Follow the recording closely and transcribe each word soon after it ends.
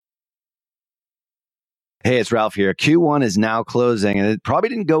Hey, it's Ralph here. Q1 is now closing and it probably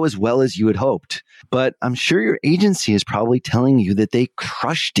didn't go as well as you had hoped, but I'm sure your agency is probably telling you that they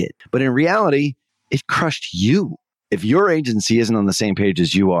crushed it. But in reality, it crushed you. If your agency isn't on the same page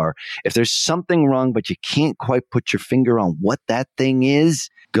as you are, if there's something wrong, but you can't quite put your finger on what that thing is,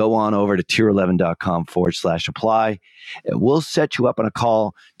 go on over to tier11.com/apply and we'll set you up on a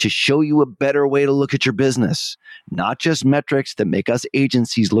call to show you a better way to look at your business. Not just metrics that make us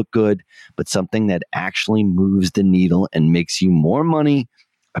agencies look good, but something that actually moves the needle and makes you more money,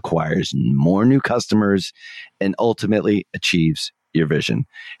 acquires more new customers, and ultimately achieves your vision.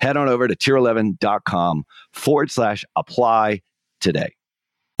 Head on over to tier11.com/apply today.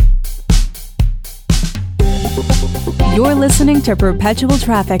 You're listening to Perpetual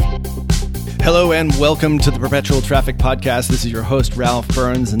Traffic. Hello and welcome to the Perpetual Traffic Podcast. This is your host, Ralph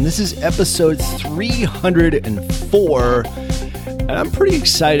Burns, and this is episode 304. And I'm pretty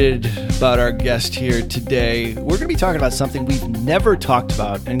excited about our guest here today. We're going to be talking about something we've never talked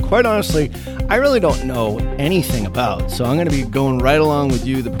about, and quite honestly, I really don't know anything about. So I'm going to be going right along with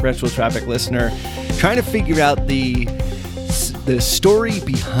you, the Perpetual Traffic listener, trying to figure out the story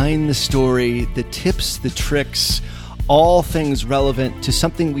behind the story, the tips, the tricks, all things relevant to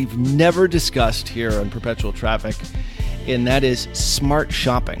something we've never discussed here on Perpetual Traffic, and that is smart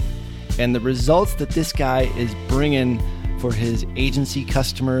shopping. And the results that this guy is bringing for his agency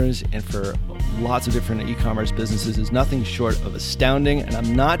customers and for lots of different e-commerce businesses is nothing short of astounding. And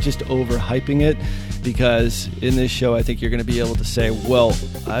I'm not just overhyping it, because in this show, I think you're going to be able to say, well,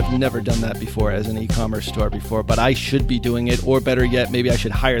 I've never done that before as an e-commerce store before, but I should be doing it. Or better yet, maybe I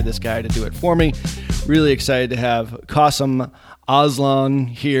should hire this guy to do it for me. Really excited to have Qasim Aslan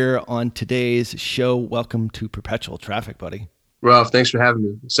here on today's show. Welcome to Perpetual Traffic, buddy. Ralph, thanks for having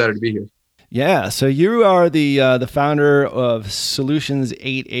me. Excited to be here. Yeah, so you are the founder of Solutions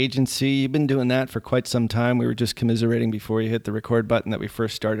 8 Agency. You've been doing that for quite some time. We were just commiserating before you hit the record button that we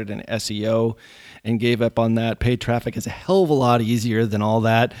first started in SEO and gave up on that. Paid traffic is a hell of a lot easier than all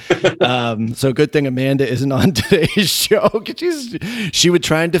that. So good thing Amanda isn't on today's show. She would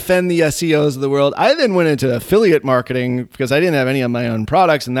try and defend the SEOs of the world. I then went into affiliate marketing because I didn't have any of my own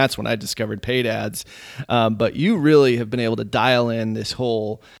products, and that's when I discovered paid ads. But you really have been able to dial in this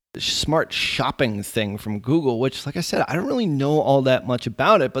whole smart shopping thing from Google, which, like I said, I don't really know all that much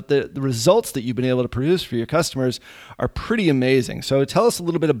about it, but the results that you've been able to produce for your customers are pretty amazing. So tell us a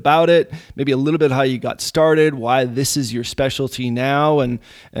little bit about it, maybe a little bit how you got started, why this is your specialty now, and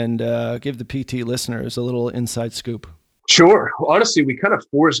give the PT listeners a little inside scoop. Sure. Honestly, we kind of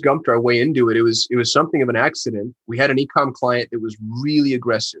Forrest Gumped our way into it. It was something of an accident. We had an e-com client that was really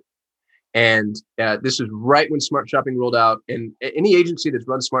aggressive. And this was right when smart shopping rolled out, and any agency that's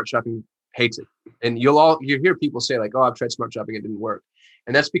run smart shopping hates it. And you hear people say like, "Oh, I've tried smart shopping, it didn't work."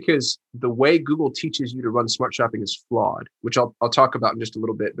 And that's because the way Google teaches you to run smart shopping is flawed, which I'll talk about in just a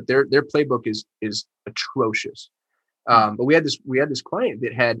little bit. But their playbook is atrocious. But we had this client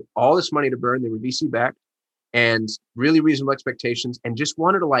that had all this money to burn. They were VC backed and really reasonable expectations, and just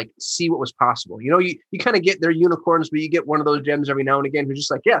wanted to like see what was possible. You know, you kind of get their unicorns, but you get one of those gems every now and again who's just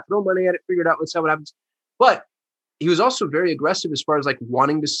like, yeah, throw money at it, figure it out, let's see what happens. But he was also very aggressive as far as like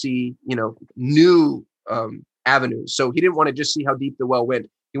wanting to see, new avenues. So he didn't want to just see how deep the well went.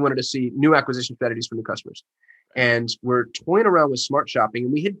 He wanted to see new acquisition strategies for new customers. And we're toying around with smart shopping,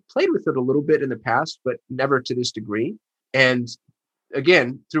 and we had played with it a little bit in the past, but never to this degree. And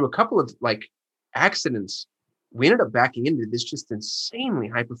again, through a couple of like accidents, we ended up backing into this just insanely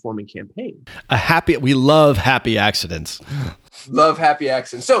high-performing campaign. We love happy accidents. Love happy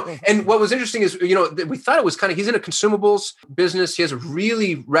accidents. So, and what was interesting is, we thought it was he's in a consumables business. He has a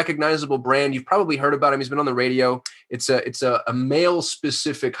really recognizable brand. You've probably heard about him. He's been on the radio. It's a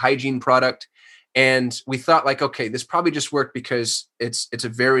male-specific hygiene product. And we thought like, okay, this probably just worked because it's a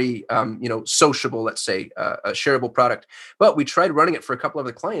very, sociable, let's say, a shareable product. But we tried running it for a couple of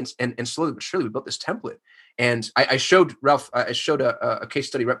other clients, and slowly but surely we built this template. And I showed Ralph, a case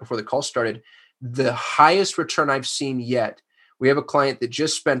study right before the call started, the highest return I've seen yet. We have a client that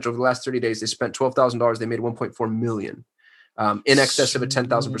just spent, over the last 30 days, they spent $12,000. They made $1.4 million. In excess of a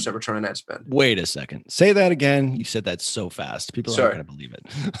 10,000% return on ad spend. Wait a second. Say that again. You said that so fast. People aren't going to believe it.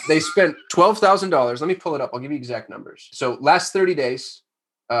 They spent $12,000. Let me pull it up. I'll give you exact numbers. So last 30 days,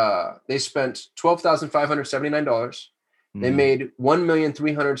 they spent $12,579. They made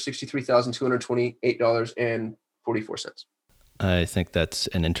 $1,363,228.44. I think that's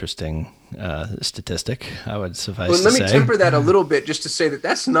an interesting statistic. I would suffice to say. Let me temper that a little bit just to say that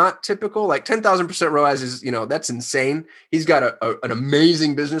that's not typical. Like 10,000% ROAS is, that's insane. He's got an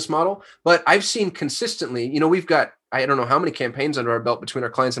amazing business model. But I've seen consistently, we've got I don't know how many campaigns under our belt between our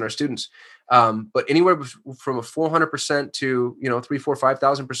clients and our students. But anywhere from a 400% to, 3, 4,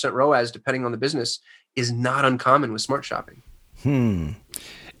 5,000% ROAS, depending on the business, is not uncommon with smart shopping.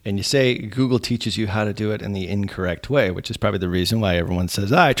 And you say Google teaches you how to do it in the incorrect way, which is probably the reason why everyone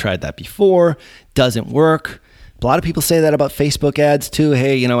says, I tried that before, doesn't work. A lot of people say that about Facebook ads too.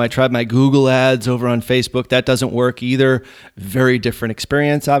 Hey, I tried my Google ads over on Facebook. That doesn't work either. Very different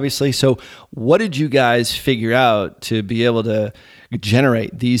experience, obviously. So what did you guys figure out to be able to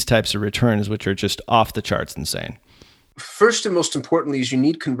generate these types of returns, which are just off the charts insane? First and most importantly is you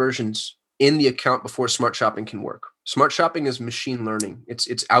need conversions in the account before smart shopping can work. Smart shopping is machine learning. It's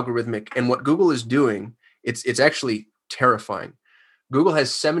algorithmic. And what Google is doing, it's actually terrifying. Google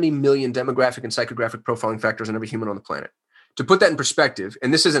has 70 million demographic and psychographic profiling factors on every human on the planet. To put that in perspective,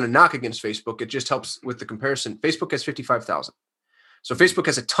 and this isn't a knock against Facebook, it just helps with the comparison. Facebook has 55,000. So Facebook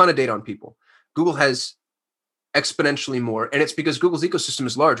has a ton of data on people. Google has exponentially more, and it's because Google's ecosystem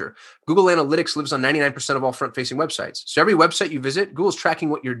is larger. Google Analytics lives on 99% of all front-facing websites. So every website you visit, Google's tracking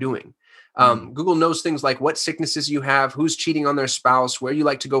what you're doing. Google knows things like what sicknesses you have, who's cheating on their spouse, where you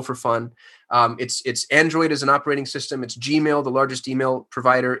like to go for fun. It's Android as an operating system. It's Gmail, the largest email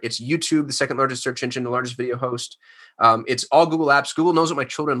provider. It's YouTube, the second largest search engine, the largest video host. It's all Google apps. Google knows what my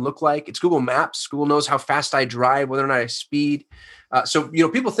children look like. It's Google Maps. Google knows how fast I drive, whether or not I speed. So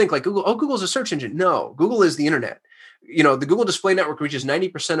people think like Google's a search engine. No, Google is the internet. The Google Display Network reaches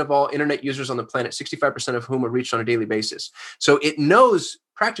 90% of all internet users on the planet, 65% of whom are reached on a daily basis. So it knows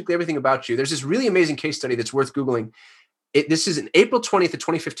practically everything about you. There's this really amazing case study that's worth Googling. This is in April 20th of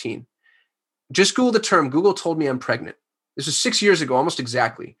 2015. Just Google the term, Google told me I'm pregnant. This was 6 years ago, almost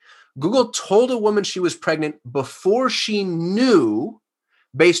exactly. Google told a woman she was pregnant before she knew,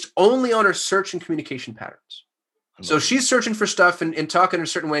 based only on her search and communication patterns. So she's searching for stuff and talking in a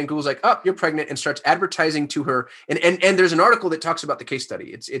certain way, and Google's like, "Oh, you're pregnant," and starts advertising to her. And there's an article that talks about the case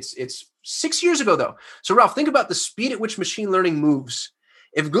study. It's 6 years ago though. So Ralph, think about the speed at which machine learning moves.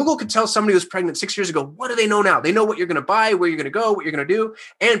 If Google could tell somebody who was pregnant 6 years ago, what do they know now? They know what you're going to buy, where you're going to go, what you're going to do,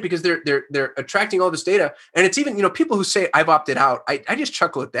 and because they're attracting all this data. And it's even people who say I've opted out. I just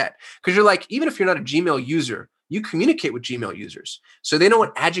chuckle at that because you're like, even if you're not a Gmail user, you communicate with Gmail users. So they know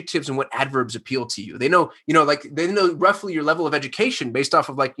what adjectives and what adverbs appeal to you. They know, they know roughly your level of education based off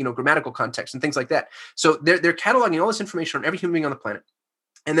of grammatical context and things like that. So they're cataloging all this information on every human being on the planet.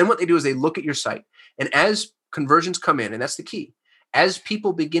 And then what they do is they look at your site. And as conversions come in, and that's the key, as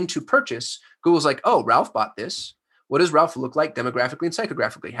people begin to purchase, Google's like, oh, Ralph bought this. What does Ralph look like demographically and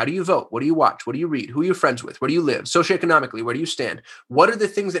psychographically? How do you vote? What do you watch? What do you read? Who are you friends with? Where do you live? Socioeconomically, where do you stand? What are the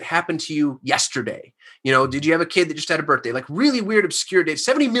things that happened to you yesterday? Did you have a kid that just had a birthday? Like really weird, obscure data,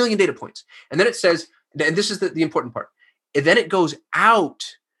 70 million data points. And then it says, and this is the important part, and then it goes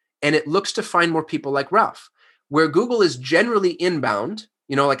out and it looks to find more people like Ralph, where Google is generally inbound,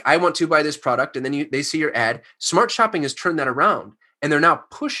 like I want to buy this product, and then they see your ad. Smart shopping has turned that around. And they're now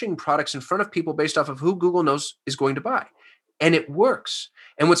pushing products in front of people based off of who Google knows is going to buy. And it works.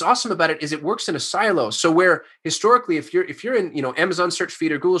 And what's awesome about it is it works in a silo. So where historically, if you're in Amazon search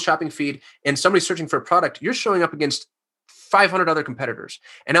feed or Google shopping feed and somebody's searching for a product, you're showing up against 500 other competitors.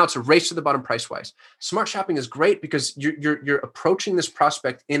 And now it's a race to the bottom price-wise. Smart shopping is great because you're approaching this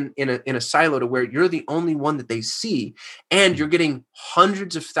prospect in a silo to where you're the only one that they see, and you're getting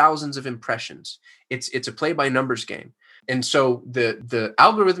hundreds of thousands of impressions. It's a play by numbers game. And so the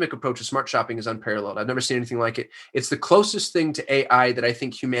algorithmic approach to smart shopping is unparalleled. I've never seen anything like it. It's the closest thing to AI that I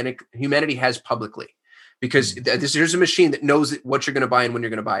think humanity has publicly, because there's a machine that knows what you're going to buy and when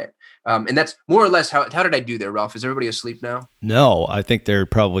you're going to buy it. And that's more or less how did I do there, Ralph? Is everybody asleep now? No, I think they're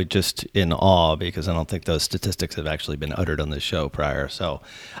probably just in awe because I don't think those statistics have actually been uttered on this show prior. So,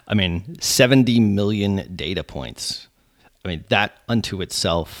 70 million data points. That unto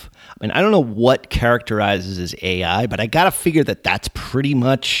itself, I don't know what characterizes as AI, but I got to figure that that's pretty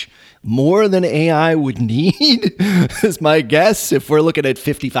much more than AI would need is my guess. If we're looking at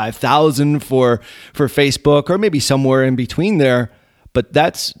 55,000 for Facebook, or maybe somewhere in between there, but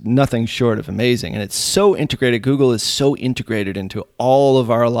that's nothing short of amazing. And it's so integrated. Google is so integrated into all of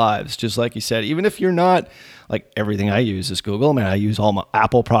our lives. Just like you said, even if you're not like everything I use is Google. I use all my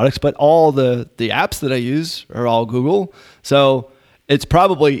Apple products, but all the apps that I use are all Google. So it's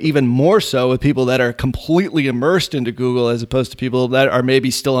probably even more so with people that are completely immersed into Google as opposed to people that are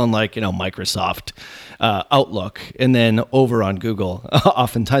maybe still on Microsoft Outlook and then over on Google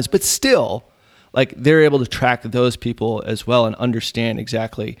oftentimes, but still they're able to track those people as well and understand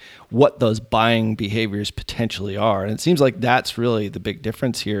exactly what those buying behaviors potentially are. And it seems like that's really the big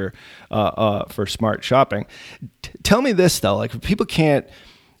difference here for smart shopping. Tell me this though, if people can't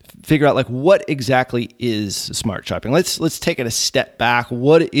figure out like what exactly is smart shopping. Let's take it a step back.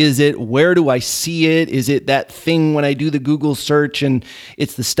 What is it? Where do I see it? Is it that thing when I do the Google search and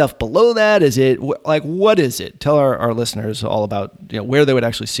it's the stuff below that? Is it like, what is it? Tell our listeners all about, where they would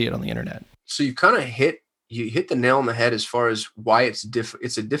actually see it on the internet. So you kind of hit the nail on the head as far as why it's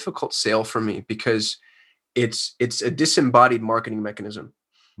a difficult sale for me, because it's a disembodied marketing mechanism.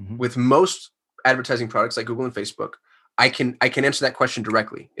 Mm-hmm. With most advertising products like Google and Facebook, I can answer that question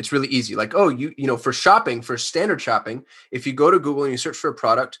directly. It's really easy. Like, for shopping, for standard shopping, if you go to Google and you search for a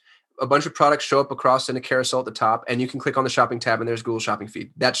product, a bunch of products show up across in a carousel at the top, and you can click on the shopping tab and there's Google Shopping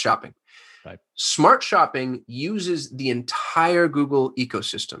feed. That's shopping. Right. Smart shopping uses the entire Google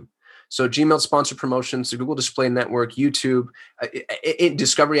ecosystem. So Gmail sponsored promotions, the Google Display Network, YouTube,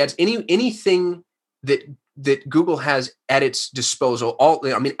 Discovery ads, anything that Google has at its disposal.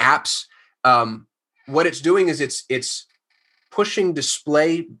 Apps. What it's doing is it's pushing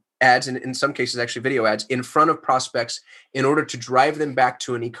display ads, and in some cases actually video ads, in front of prospects in order to drive them back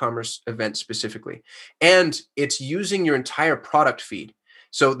to an e-commerce event specifically. And it's using your entire product feed.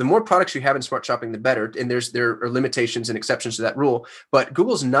 So the more products you have in Smart Shopping, the better. And there are limitations and exceptions to that rule. But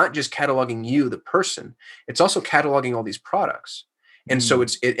Google's not just cataloging you, the person, it's also cataloging all these products. And so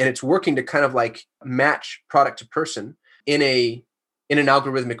it's working to kind of like match product to person in an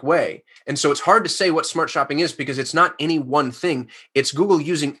algorithmic way. And so it's hard to say what smart shopping is, because it's not any one thing. It's Google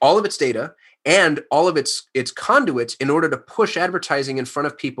using all of its data and all of its conduits in order to push advertising in front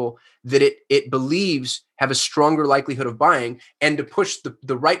of people that it believes have a stronger likelihood of buying, and to push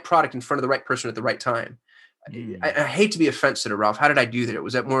the right product in front of the right person at the right time. I hate to be a fence sitter, Ralph. How did I do that?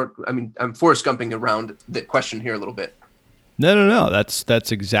 Was that more, I'm Forrest Gumping around the question here a little bit. No.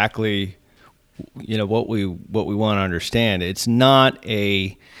 That's exactly what we want to understand. It's not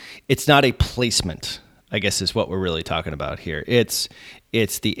a placement, I guess, is what we're really talking about here. It's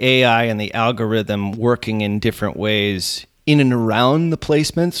the AI and the algorithm working in different ways in and around the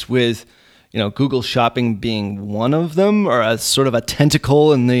placements, with Google Shopping being one of them, or a sort of a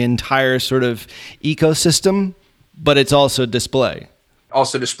tentacle in the entire sort of ecosystem. But it's also display.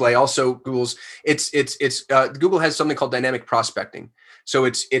 Also Google's Google has something called dynamic prospecting. So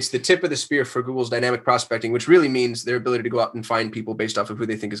it's the tip of the spear for Google's dynamic prospecting, which really means their ability to go out and find people based off of who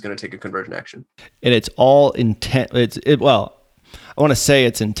they think is going to take a conversion action. And it's all intent. I want to say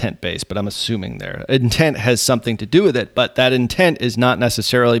it's intent based, but I'm assuming their intent has something to do with it. But that intent is not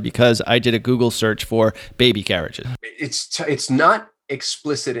necessarily because I did a Google search for baby carriages. It's not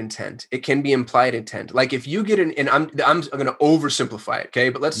explicit intent. It can be implied intent. Like if you get and I'm going to oversimplify it, okay?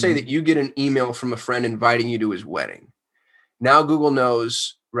 But let's say that you get an email from a friend inviting you to his wedding. Now Google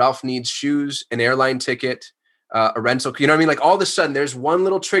knows Ralph needs shoes, an airline ticket, a rental. You know what I mean? Like all of a sudden there's one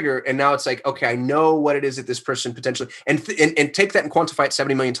little trigger, and now it's like, okay, I know what it is that this person potentially, and take that and quantify it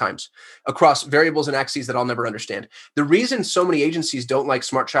 70 million times across variables and axes that I'll never understand. The reason so many agencies don't like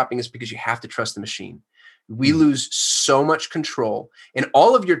smart shopping is because you have to trust the machine. We lose so much control. And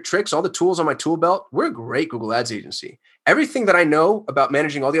all of your tricks, all the tools on my tool belt, we're a great Google Ads agency. Everything that I know about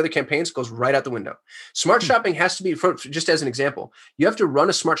managing all the other campaigns goes right out the window. Smart shopping has to be, just as an example, you have to run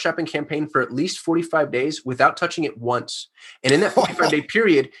a smart shopping campaign for at least 45 days without touching it once. And in that 45-day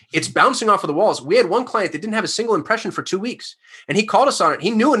period, it's bouncing off of the walls. We had one client that didn't have a single impression for 2 weeks. And he called us on it. He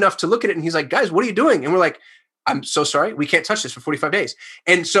knew enough to look at it. And he's like, guys, what are you doing? And we're like, I'm so sorry, we can't touch this for 45 days.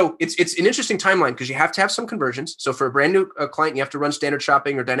 And so it's an interesting timeline, because you have to have some conversions. So for a brand new client, you have to run standard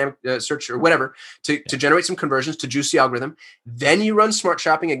shopping or dynamic search or whatever to generate some conversions, to juice the algorithm. Then you run smart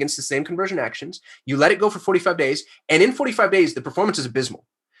shopping against the same conversion actions. You let it go for 45 days. And in 45 days, the performance is abysmal.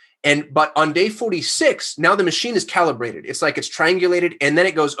 But on day 46, now the machine is calibrated. It's like it's triangulated, and then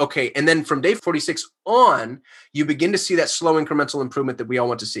it goes, okay. And then from day 46 on, you begin to see that slow incremental improvement that we all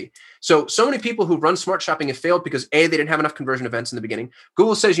want to see. So many people who run smart shopping have failed because A, they didn't have enough conversion events in the beginning.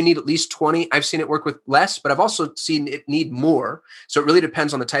 Google says you need at least 20. I've seen it work with less, but I've also seen it need more. So it really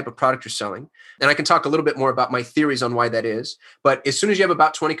depends on the type of product you're selling. And I can talk a little bit more about my theories on why that is. But as soon as you have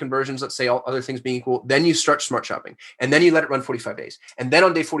about 20 conversions, let's say all other things being equal, then you start smart shopping. And then you let it run 45 days. And then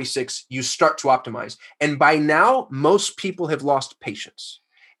on day 46, you start to optimize. And by now, most people have lost patience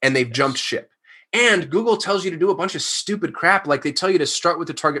and they've jumped ship. And Google tells you to do a bunch of stupid crap. Like they tell you to start with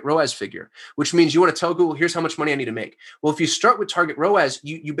the target ROAS figure, which means you want to tell Google, here's how much money I need to make. Well, if you start with target ROAS,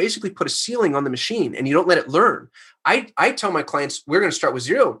 you basically put a ceiling on the machine and you don't let it learn. I tell my clients, we're going to start with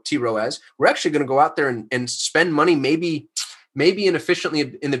 0 TROAS. We're actually going to go out there and spend money, maybe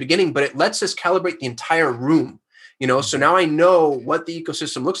inefficiently in the beginning, but it lets us calibrate the entire room. So now I know what the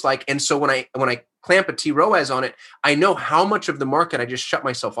ecosystem looks like. And so when I clamp a TROAS on it, I know how much of the market I just shut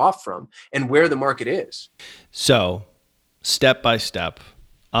myself off from and where the market is. So step by step,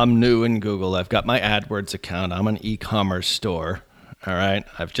 I'm new in Google. I've got my AdWords account. I'm an e-commerce store. All right.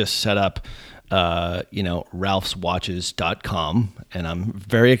 I've just set up, ralphswatches.com, and I'm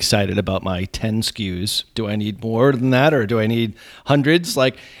very excited about my 10 SKUs. Do I need more than that, or do I need hundreds?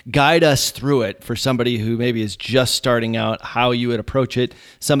 Like, guide us through it for somebody who maybe is just starting out, how you would approach it,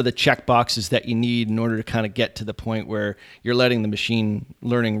 some of the check boxes that you need in order to kind of get to the point where you're letting the machine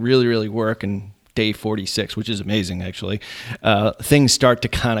learning really, really work. And day 46, which is amazing, actually, things start to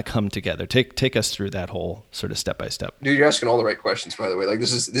kind of come together. Take us through that whole sort of step by step. Dude, you're asking all the right questions, by the way. Like,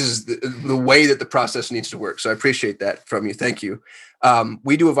 this is the way that the process needs to work. So I appreciate that from you. Thank you.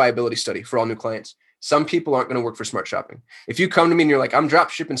 We do a viability study for all new clients. Some people aren't going to work for Smart Shopping. If you come to me and you're like, I'm drop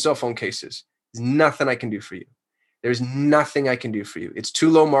shipping cell phone cases, there's nothing I can do for you. There's nothing I can do for you. It's too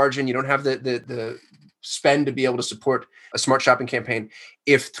low margin. You don't have the spend to be able to support a Smart Shopping campaign.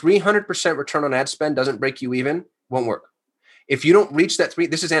 If 300% return on ad spend doesn't break you even, won't work. If you don't reach that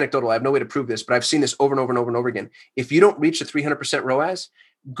this is anecdotal. I have no way to prove this, but I've seen this over and over and over and over again. If you don't reach a 300% ROAS,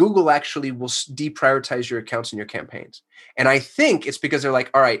 Google actually will deprioritize your accounts and your campaigns. And I think it's because they're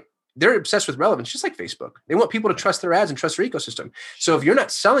like, all right, they're obsessed with relevance, just like Facebook. They want people to trust their ads and trust their ecosystem. So if you're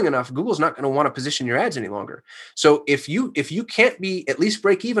not selling enough, Google's not going to want to position your ads any longer. So if you can't be at least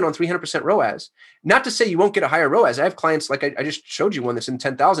break even on 300% ROAS, not to say you won't get a higher ROAS. I have clients, like I just showed you one that's in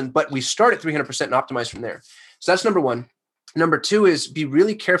 10,000, but we start at 300% and optimize from there. So that's number one. Number two is be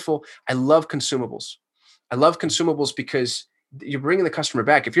really careful. I love consumables. Because you're bringing the customer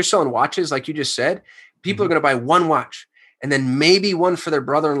back. If you're selling watches, like you just said, people are going to buy one watch, and then maybe one for their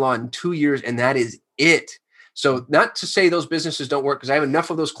brother-in-law in 2 years, and that is it. So not to say those businesses don't work, because I have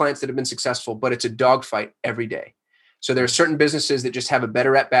enough of those clients that have been successful, but it's a dogfight every day. So there are certain businesses that just have a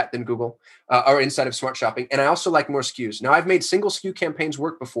better at bat than Google or inside of Smart Shopping. And I also like more SKUs. Now, I've made single SKU campaigns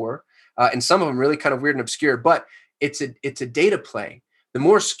work before, and some of them really kind of weird and obscure, but it's a data play. The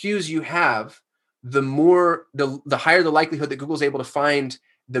more SKUs you have, the higher the likelihood that Google's able to find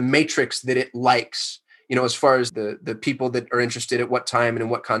the matrix that it likes, as far as the people that are interested at what time and in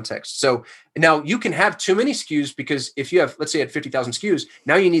what context. So now you can have too many SKUs, because if you have, let's say you had 50,000 SKUs,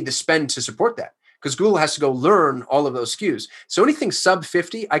 now you need the spend to support that, because Google has to go learn all of those SKUs. So anything sub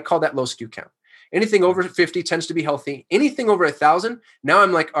 50, I call that low SKU count. Anything over 50 tends to be healthy. Anything over 1,000, now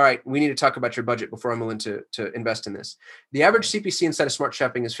I'm like, all right, we need to talk about your budget before I'm willing to invest in this. The average CPC inside of Smart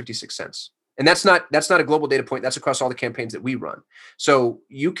Shopping is 56 cents. And that's not a global data point. That's across all the campaigns that we run. So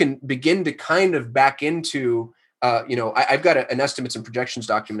you can begin to kind of back into, I've got an estimates and projections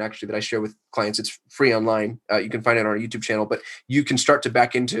document actually that I share with clients. It's free online. You can find it on our YouTube channel, but you can start to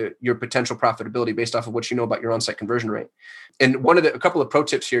back into your potential profitability based off of what you know about your on-site conversion rate. And a couple of pro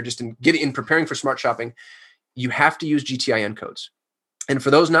tips here, just in preparing for Smart Shopping, you have to use GTIN codes. And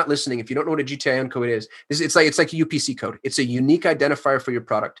for those not listening, if you don't know what a GTIN code is, it's like a UPC code. It's a unique identifier for your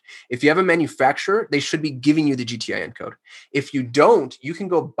product. If you have a manufacturer, they should be giving you the GTIN code. If you don't, you can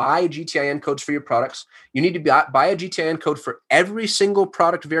go buy GTIN codes for your products. You need to buy a GTIN code for every single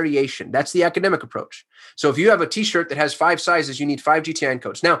product variation. That's the academic approach. So if you have a t-shirt that has 5 sizes, you need 5 GTIN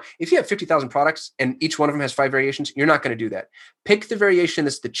codes. Now, if you have 50,000 products and each one of them has 5 variations, you're not going to do that. Pick the variation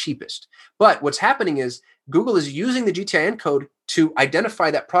that's the cheapest. But what's happening is Google is using the GTIN code to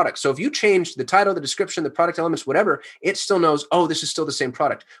identify that product. So if you change the title, the description, the product elements, whatever, it still knows, oh, this is still the same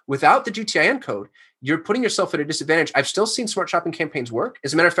product. Without the GTIN code, you're putting yourself at a disadvantage. I've still seen Smart Shopping campaigns work.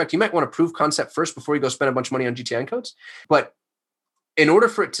 As a matter of fact, you might want to prove concept first before you go spend a bunch of money on GTIN codes. But in order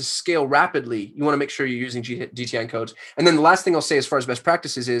for it to scale rapidly, you want to make sure you're using GTIN codes. And then the last thing I'll say as far as best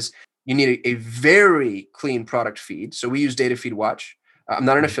practices is you need a very clean product feed. So we use Data Feed Watch. I'm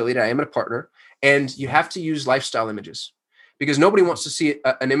not an affiliate. I am a partner. And you have to use lifestyle images, because nobody wants to see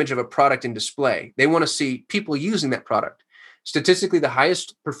an image of a product in display. They want to see people using that product. Statistically, the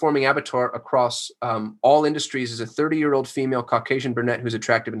highest performing avatar across all industries is a 30-year-old female Caucasian brunette who's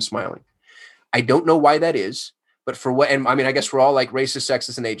attractive and smiling. I don't know why that is, but I guess we're all like racist,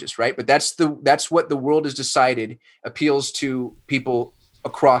 sexist, and ageist, right? But that's what the world has decided appeals to people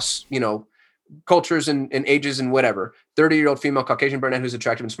across, cultures and ages and whatever. 30-year-old female Caucasian brunette who's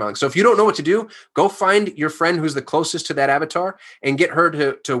attractive and smiling. So if you don't know what to do, go find your friend who's the closest to that avatar and get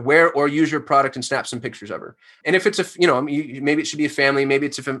her to wear or use your product and snap some pictures of her. And if it's maybe it should be a family, maybe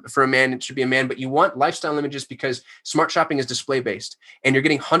it's for a man, it should be a man, but you want lifestyle images because Smart Shopping is display based and you're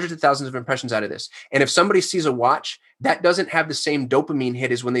getting hundreds of thousands of impressions out of this. And if somebody sees a watch, that doesn't have the same dopamine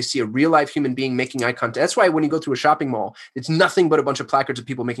hit as when they see a real life human being making eye contact. That's why when you go through a shopping mall, it's nothing but a bunch of placards of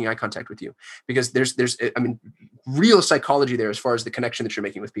people making eye contact with you, because there's real psychology there as far as the connection that you're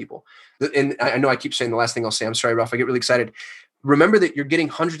making with people. And I know I keep saying the last thing I'll say, I'm sorry, Ralph, I get really excited. remember that you're getting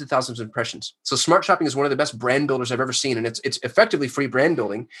hundreds of thousands of impressions. So smart shopping is one of the best brand builders I've ever seen. And it's effectively free brand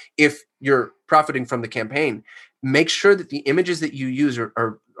building if you're profiting from the campaign. Make sure that the images that you use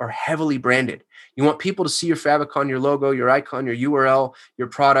are heavily branded. You want people to see your favicon, your logo, your icon, your URL, your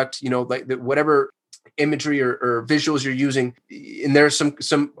product, like whatever imagery or visuals you're using. And there are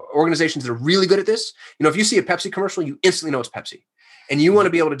some organizations that are really good at this. If you see a Pepsi commercial, you instantly know it's Pepsi. And you want to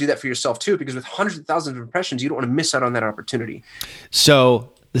be able to do that for yourself too, because with hundreds of thousands of impressions, you don't want to miss out on that opportunity.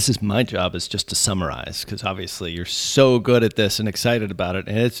 So this is my job, is just to summarize, because obviously you're so good at this and excited about it.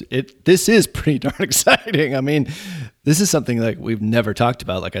 And this is pretty darn exciting. I mean, this is something like we've never talked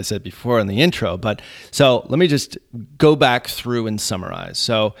about, like I said before in the intro. But so let me just go back through and summarize.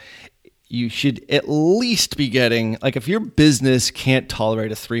 So you should at least be getting, like, if your business can't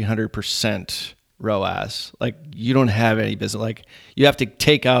tolerate a 300% ROAS, like, you don't have any business. Like, you have to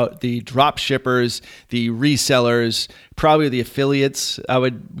take out the drop shippers, the resellers, probably the affiliates, I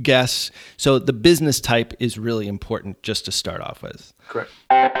would guess. So the business type is really important just to start off with. Correct.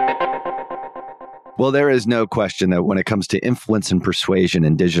 Well, there is no question that when it comes to influence and persuasion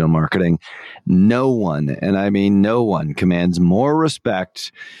in digital marketing, no one, and I mean no one, commands more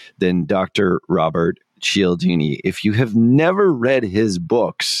respect than Dr. Robert Cialdini. If you have never read his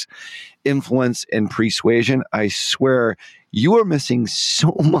books, Influence and Persuasion, I swear you are missing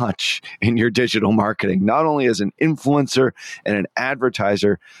so much in your digital marketing, not only as an influencer and an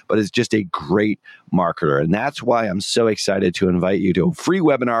advertiser, but as just a great marketer. And that's why I'm so excited to invite you to a free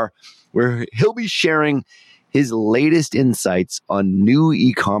webinar where he'll be sharing his latest insights on new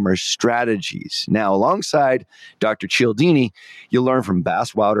e-commerce strategies. Now, alongside Dr. Cialdini, you'll learn from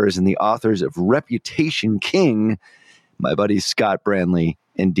Bass Wouters and the authors of Reputation King, my buddies Scott Branley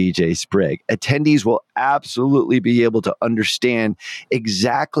and DJ Sprigg. Attendees will absolutely be able to understand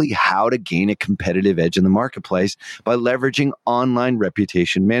exactly how to gain a competitive edge in the marketplace by leveraging online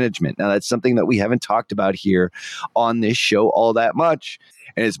reputation management. Now, that's something that we haven't talked about here on this show all that much.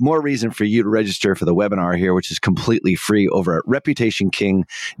 And it's more reason for you to register for the webinar here, which is completely free over at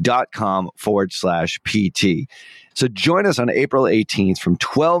reputationking.com/PT. So join us on April 18th from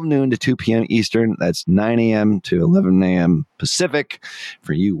 12 noon to 2 p.m. Eastern. That's 9 a.m. to 11 a.m. Pacific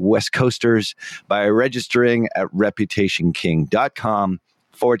for you West Coasters by registering at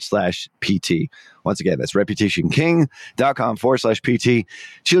reputationking.com/PT. Once again, that's reputationking.com/PT.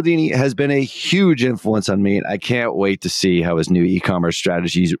 Cialdini has been a huge influence on me, and I can't wait to see how his new e-commerce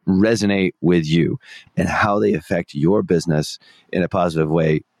strategies resonate with you and how they affect your business in a positive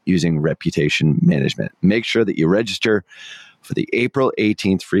way using reputation management. Make sure that you register for the April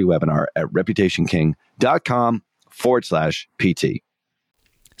 18th free webinar at reputationking.com/PT.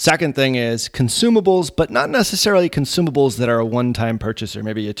 Second thing is consumables, but not necessarily consumables that are a one-time purchase or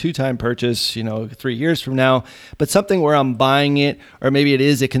maybe a two-time purchase, 3 years from now, but something where I'm buying it, or maybe it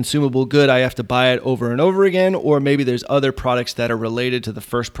is a consumable good. I have to buy it over and over again, or maybe there's other products that are related to the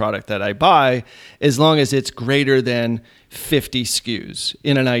first product that I buy, as long as it's greater than 50 SKUs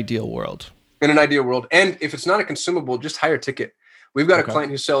in an ideal world. In an ideal world. And if it's not a consumable, just higher ticket. We've got a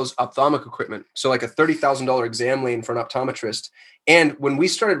client who sells ophthalmic equipment. So like a $30,000 exam lane for an optometrist. And when we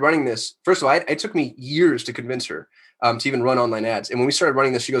started running this, first of all, it took me years to convince her to even run online ads. And when we started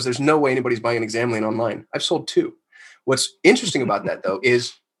running this, she goes, there's no way anybody's buying an exam lane online. I've sold 2. What's interesting about that, though,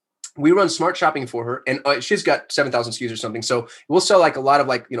 is we run smart shopping for her, and she's got 7,000 SKUs or something. So we'll sell like a lot of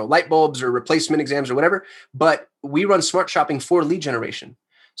light bulbs or replacement exams or whatever. But we run smart shopping for lead generation.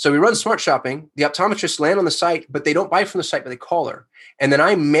 So we run smart shopping. The optometrists land on the site, but they don't buy from the site, but they call her. And then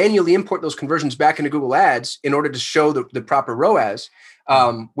I manually import those conversions back into Google Ads in order to show the proper ROAS,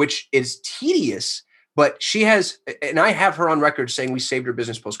 which is tedious. But she has, and I have her on record saying we saved her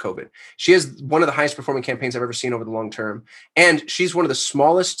business post-COVID. She has one of the highest performing campaigns I've ever seen over the long term. And she's one of the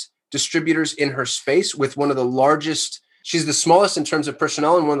smallest distributors in her space with one of the largest. She's the smallest in terms of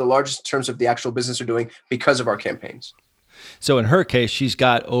personnel and one of the largest in terms of the actual business they're doing because of our campaigns. So in her case, she's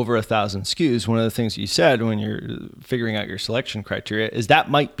got over 1,000 SKUs. One of the things you said when you're figuring out your selection criteria is that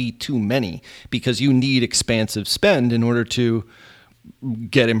might be too many because you need expansive spend in order to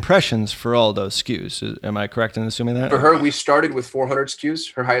get impressions for all those SKUs. Am I correct in assuming that? For her, we started with 400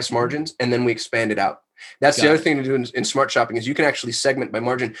 SKUs, her highest margins, and then we expanded out. That's the other thing to do in smart shopping is you can actually segment by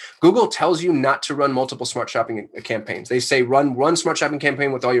margin. Google tells you not to run multiple smart shopping campaigns. They say run smart shopping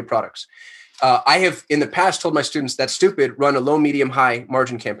campaign with all your products. I have in the past told my students that's stupid, run a low, medium, high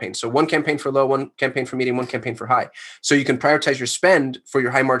margin campaign. So one campaign for low, one campaign for medium, one campaign for high. So you can prioritize your spend for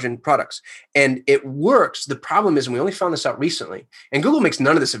your high margin products. And it works. The problem is, and we only found this out recently, and Google makes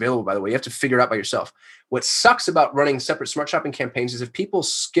none of this available, by the way, you have to figure it out by yourself. What sucks about running separate smart shopping campaigns is if people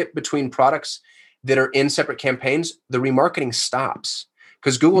skip between products, that are in separate campaigns, the remarketing stops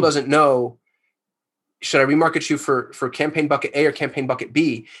because Google doesn't know, should I remarket you for campaign bucket A or campaign bucket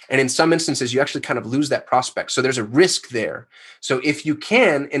B? And in some instances, you actually kind of lose that prospect. So there's a risk there. So if you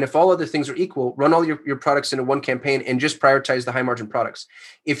can, and if all other things are equal, run all your products into one campaign and just prioritize the high margin products.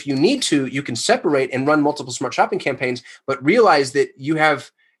 If you need to, you can separate and run multiple smart shopping campaigns, but realize that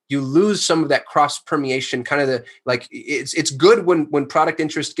you lose some of that cross permeation, kind of it's good when product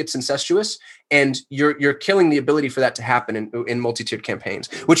interest gets incestuous, and you're killing the ability for that to happen in multi-tiered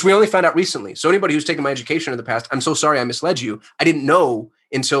campaigns, which we only found out recently. So anybody who's taken my education in the past, I'm so sorry I misled you. I didn't know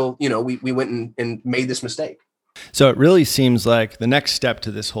until, we went and made this mistake. So it really seems like the next step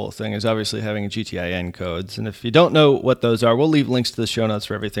to this whole thing is obviously having a GTIN codes. And if you don't know what those are, we'll leave links to the show notes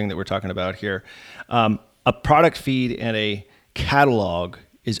for everything that we're talking about here. A product feed and a catalog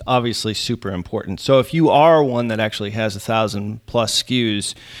is obviously super important. So if you are one that actually has 1,000 plus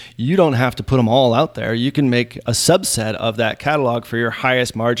SKUs, you don't have to put them all out there. You can make a subset of that catalog for your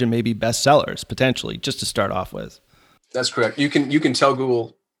highest margin, maybe best sellers, potentially, just to start off with. That's correct. You can tell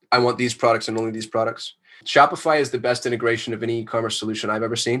Google, I want these products and only these products. Shopify is the best integration of any e-commerce solution I've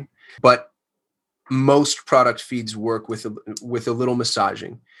ever seen, but most product feeds work with a little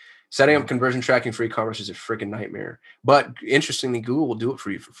massaging. Setting up conversion tracking for e-commerce is a freaking nightmare. But interestingly, Google will do it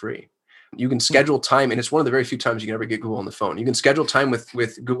for you for free. You can schedule time, and it's one of the very few times you can ever get Google on the phone. You can schedule time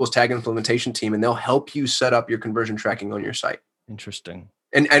with Google's tag implementation team, and they'll help you set up your conversion tracking on your site. Interesting.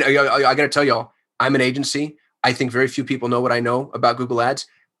 And I got to tell y'all, I'm an agency. I think very few people know what I know about Google Ads.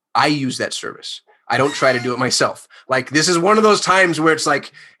 I use that service. I don't try to do it myself. Like, this is one of those times where it's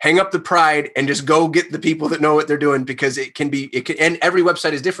like, hang up the pride and just go get the people that know what they're doing, because it can, and every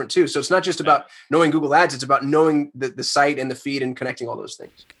website is different too. So it's not just about knowing Google Ads. It's about knowing the site and the feed and connecting all those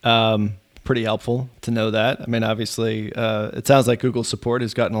things. Pretty helpful to know that. I mean, obviously, it sounds like Google support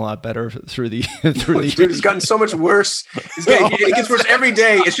has gotten a lot better through the Dude, it's gotten so much worse. It gets worse every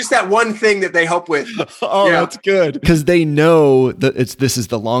day. It's just that one thing that they help with. Oh, yeah. That's good, because they know that this is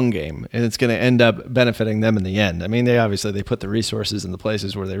the long game, and it's going to end up benefiting them in the end. I mean, they put the resources in the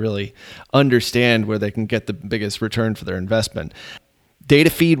places where they really understand where they can get the biggest return for their investment.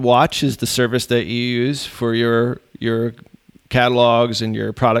 Data Feed Watch is the service that you use for your catalogs and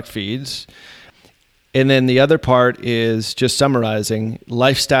your product feeds. And then the other part is just summarizing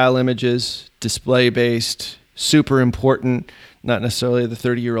lifestyle images, display-based, super important. Not necessarily the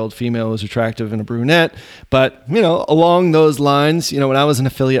 30-year-old female who's attractive and a brunette, but, along those lines, when I was in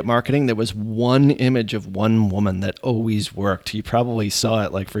affiliate marketing, there was one image of one woman that always worked. You probably saw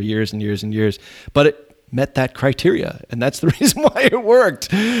it for years and years and years, but it met that criteria. And that's the reason why it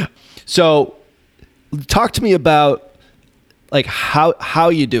worked. So talk to me about how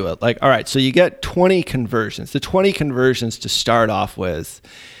you do it. All right, so you get 20 conversions. The 20 conversions to start off with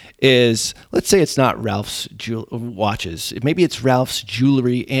is, let's say it's not Ralph's watches. Maybe it's Ralph's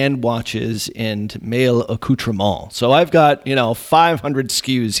jewelry and watches and male accoutrement. So I've got, 500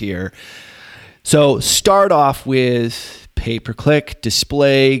 SKUs here. So start off with pay-per-click,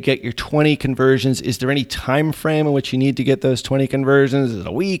 display, get your 20 conversions. Is there any time frame in which you need to get those 20 conversions? Is it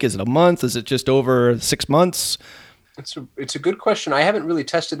a week? Is it a month? Is it just over 6 months? It's a good question. I haven't really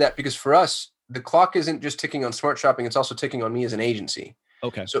tested that, because for us, the clock isn't just ticking on Smart Shopping. It's also ticking on me as an agency.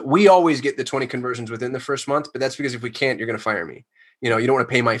 Okay. So we always get the 20 conversions within the first month, but that's because if we can't, you're going to fire me. You don't want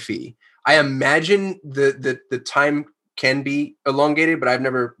to pay my fee. I imagine the time can be elongated, but I've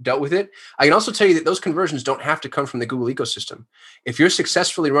never dealt with it. I can also tell you that those conversions don't have to come from the Google ecosystem. If you're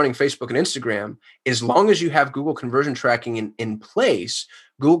successfully running Facebook and Instagram, as long as you have Google conversion tracking in place,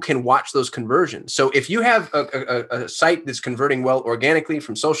 Google can watch those conversions. So if you have a site that's converting well organically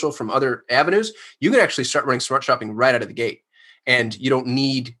from social, from other avenues, you can actually start running Smart Shopping right out of the gate. And you don't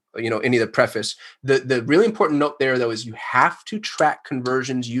need any of the preface. The really important note there, though, is you have to track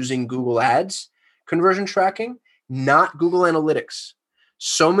conversions using Google Ads conversion tracking, not Google Analytics.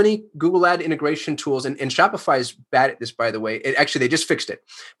 So many Google Ad integration tools, and Shopify is bad at this, by the way. They just fixed it.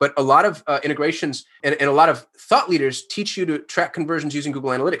 But a lot of integrations and a lot of thought leaders teach you to track conversions using Google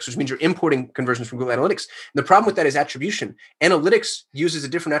Analytics, which means you're importing conversions from Google Analytics. And the problem with that is attribution. Analytics uses a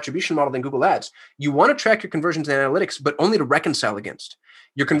different attribution model than Google Ads. You want to track your conversions in Analytics, but only to reconcile against.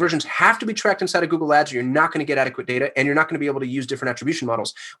 Your conversions have to be tracked inside of Google Ads, or you're not going to get adequate data, and you're not going to be able to use different attribution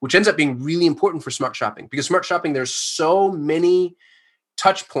models, which ends up being really important for Smart Shopping. Because Smart Shopping, there's so many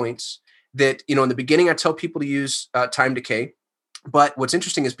touch points that, in the beginning, I tell people to use time decay. But what's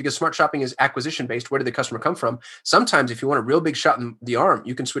interesting is because smart shopping is acquisition based, where did the customer come from? Sometimes if you want a real big shot in the arm,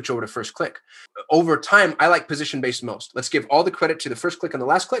 you can switch over to first click. Over time, I like position based most. Let's give all the credit to the first click and the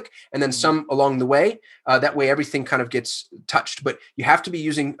last click, and then some along the way. That way everything kind of gets touched. But you have to be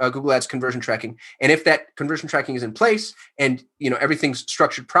using Google Ads conversion tracking. And if that conversion tracking is in place and everything's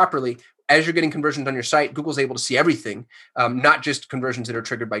structured properly, as you're getting conversions on your site, Google's able to see everything, not just conversions that are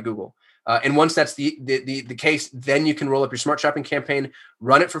triggered by Google. And once that's the case, then you can roll up your smart shopping campaign,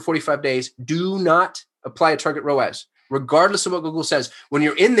 run it for 45 days. Do not apply a target ROAS, regardless of what Google says. When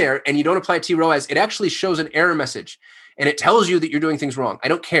you're in there and you don't apply T ROAS, it actually shows an error message and it tells you that you're doing things wrong. I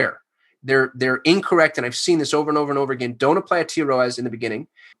don't care. They're incorrect. And I've seen this over and over and over again. Don't apply a T ROAS in the beginning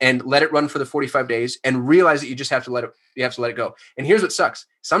and let it run for the 45 days and realize that you just have to let it go. And here's what sucks.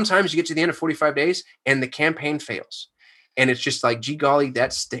 Sometimes you get to the end of 45 days and the campaign fails. And it's just like, gee golly,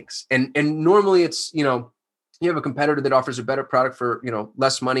 that stinks. And normally it's, you have a competitor that offers a better product for,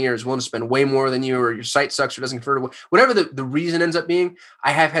 less money or is willing to spend way more than you, or your site sucks or doesn't convert. Whatever the reason ends up being,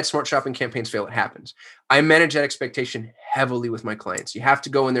 I have had smart shopping campaigns fail. It happens. I manage that expectation heavily with my clients. You have to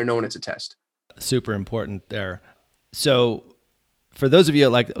go in there knowing it's a test. Super important there. So for those of you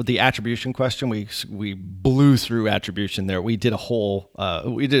like the attribution question, we blew through attribution there. We did a whole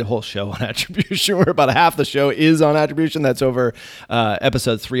show on attribution. Where about half the show is on attribution. That's over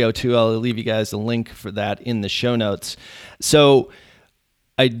episode 302. I'll leave you guys a link for that in the show notes. So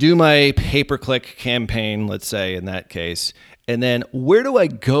I do my pay-per-click campaign, let's say in that case, and then where do I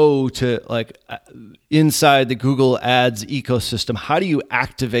go to inside the Google Ads ecosystem? How do you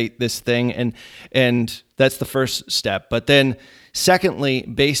activate this thing? And that's the first step. But then secondly,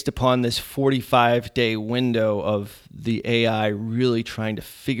 based upon this 45-day window of the AI really trying to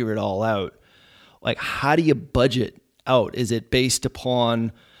figure it all out, how do you budget out? Is it based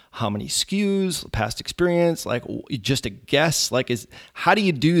upon how many SKUs, past experience, just a guess? How do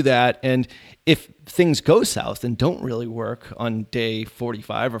you do that? And if things go south and don't really work on day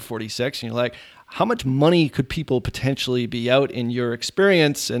 45 or 46, and you're like, how much money could people potentially be out in your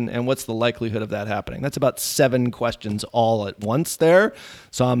experience, and what's the likelihood of that happening? That's about 7 questions all at once there.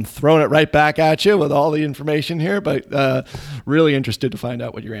 So I'm throwing it right back at you with all the information here, but really interested to find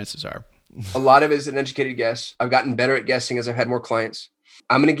out what your answers are. A lot of it is an educated guess. I've gotten better at guessing as I've had more clients.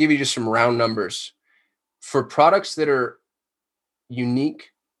 I'm going to give you just some round numbers. For products that are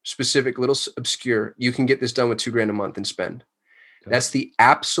unique, specific, little obscure, you can get this done with $2,000 a month and spend. Okay. That's the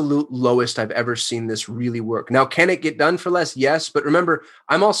absolute lowest I've ever seen this really work. Now, can it get done for less? Yes. But remember,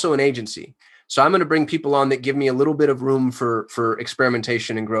 I'm also an agency. So I'm going to bring people on that give me a little bit of room for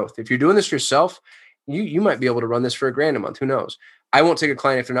experimentation and growth. If you're doing this yourself, you might be able to run this for $1,000 a month. Who knows? I won't take a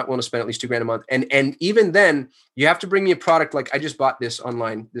client if they're not willing to spend at least $2,000 a month. And even then, you have to bring me a product. Like I just bought this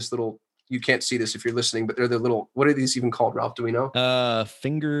online, this little, you can't see this if you're listening, but they're the little, what are these even called, Ralph? Do we know?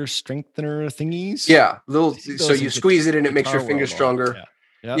 Finger strengthener thingies. Yeah. So you squeeze it and it makes your fingers stronger.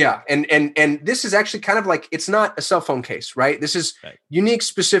 Yeah. Yep. Yeah. And this is actually kind of like, it's not a cell phone case, right? This is unique,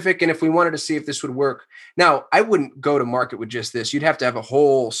 specific. And if we wanted to see if this would work, now I wouldn't go to market with just this. You'd have to have a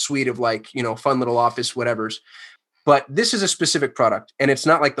whole suite of fun little office, whatevers. But this is a specific product, and it's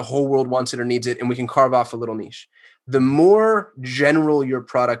not like the whole world wants it or needs it, and we can carve off a little niche. The more general your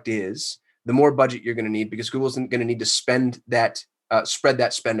product is, the more budget you're going to need, because Google's going to need to spend that, spread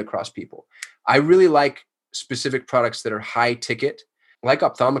that spend across people. I really like specific products that are high ticket, like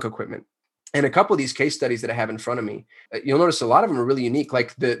ophthalmic equipment. And a couple of these case studies that I have in front of me, you'll notice a lot of them are really unique.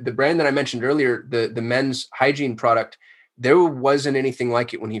 Like the brand that I mentioned earlier, the men's hygiene product, there wasn't anything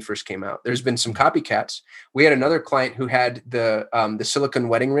like it when he first came out. There's been some copycats. We had another client who had the silicone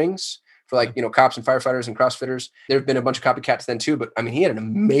wedding rings for cops and firefighters and CrossFitters. There have been a bunch of copycats then too, but I mean, he had an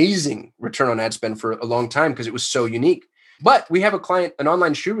amazing return on ad spend for a long time because it was so unique. But we have a client, an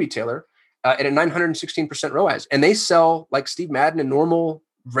online shoe retailer at a 916% ROAS, and they sell like Steve Madden and normal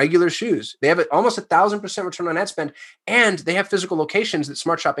regular shoes. They have almost 1,000% return on ad spend, and they have physical locations that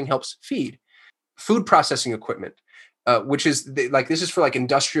Smart Shopping helps feed. Food processing equipment. Which is this is for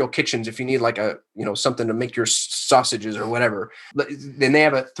industrial kitchens. If you need something to make your sausages or whatever, then they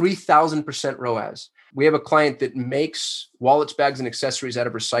have a 3,000% ROAS. We have a client that makes wallets, bags, and accessories out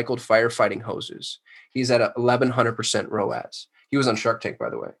of recycled firefighting hoses. He's at a 1,100% ROAS. He was on Shark Tank, by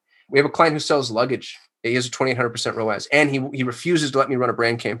the way. We have a client who sells luggage. He has a 2,800% ROAS, and he refuses to let me run a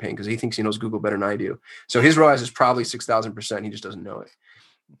brand campaign because he thinks he knows Google better than I do. So his ROAS is probably 6,000%. He just doesn't know it.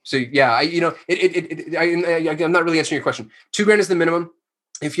 So yeah, I'm not really answering your question. $2,000 is the minimum.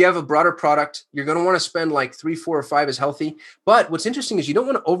 If you have a broader product, you're going to want to spend like 3, 4, or 5 is healthy. But what's interesting is you don't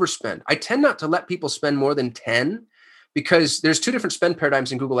want to overspend. I tend not to let people spend more than 10 because there's 2 different spend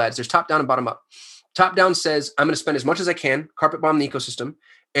paradigms in Google Ads. There's top down and bottom up. Top down says, I'm going to spend as much as I can, carpet bomb the ecosystem,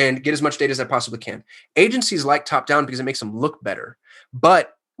 and get as much data as I possibly can. Agencies like top down because it makes them look better.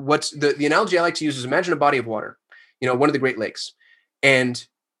 But what's the analogy I like to use is imagine a body of water, one of the Great Lakes. And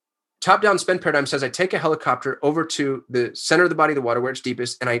top-down spend paradigm says I take a helicopter over to the center of the body of the water where it's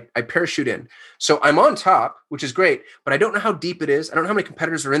deepest, and I parachute in. So I'm on top, which is great, but I don't know how deep it is. I don't know how many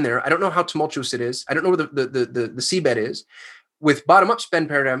competitors are in there. I don't know how tumultuous it is. I don't know where the seabed is. With bottom-up spend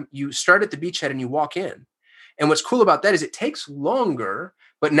paradigm, you start at the beachhead and you walk in. And what's cool about that is it takes longer,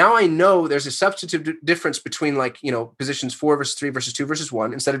 but now I know there's a substantive difference between positions 4 versus 3 versus 2 versus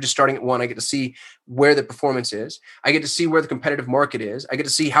 1. Instead of just starting at 1, I get to see where the performance is. I get to see where the competitive market is. I get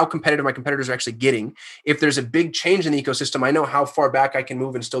to see how competitive my competitors are actually getting. If there's a big change in the ecosystem, I know how far back I can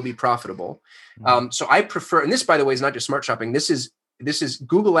move and still be profitable. So I prefer, and this, by the way, is not just smart shopping. This is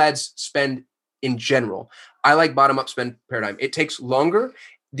Google Ads spend in general. I like bottom-up spend paradigm. It takes longer.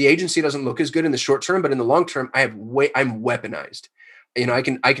 The agency doesn't look as good in the short term, but in the long term, I'm weaponized.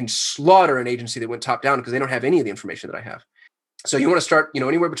 I can slaughter an agency that went top down because they don't have any of the information that I have. So you want to start,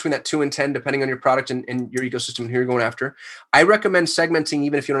 anywhere between that 2 and 10, depending on your product and your ecosystem and who you're going after. I recommend segmenting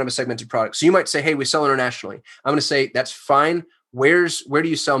even if you don't have a segmented product. So you might say, hey, we sell internationally. I'm going to say that's fine. Where do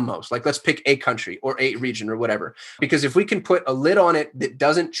you sell most? Like, let's pick a country or a region or whatever. Because if we can put a lid on it that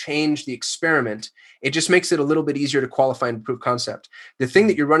doesn't change the experiment, it just makes it a little bit easier to qualify and prove concept. The thing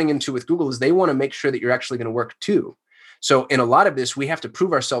that you're running into with Google is they want to make sure that you're actually going to work too. So in a lot of this, we have to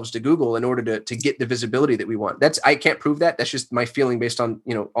prove ourselves to Google in order to get the visibility that we want. I can't prove that. That's just my feeling based on,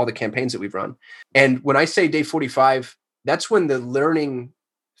 all the campaigns that we've run. And when I say day 45, that's when the learning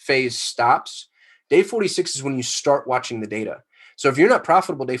phase stops. Day 46 is when you start watching the data. So if you're not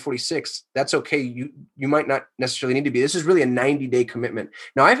profitable day 46, that's okay. You might not necessarily need to be. This is really a 90-day commitment.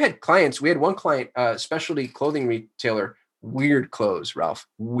 Now, I've had clients. We had one client, specialty clothing retailer, weird clothes, Ralph,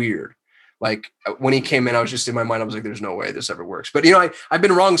 weird. Like when he came in, I was just in my mind, I was like, there's no way this ever works. But, I've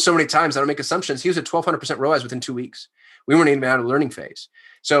been wrong so many times. I don't make assumptions. He was at 1,200% ROAS within 2 weeks. We weren't even out of the learning phase.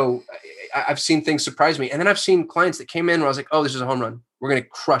 So I've seen things surprise me. And then I've seen clients that came in where I was like, oh, this is a home run. We're going to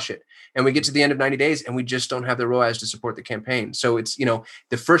crush it. And we get to the end of 90 days and we just don't have the ROAS to support the campaign. So it's,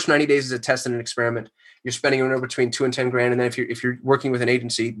 the first 90 days is a test and an experiment. You're spending anywhere between 2 and 10 grand. And then if you're working with an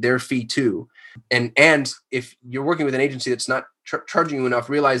agency, their fee too. And if you're working with an agency that's not charging you enough,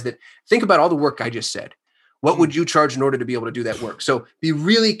 realize that, think about all the work I just said. What would you charge in order to be able to do that work? So be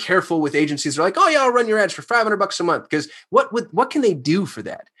really careful with agencies. They're like, oh yeah, I'll run your ads for $500 a month. Because what can they do for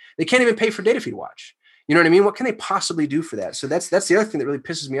that? They can't even pay for data feed watch. You know what I mean? What can they possibly do for that? So that's the other thing that really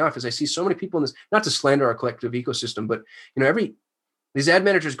pisses me off is I see so many people in this, not to slander our collective ecosystem, but these ad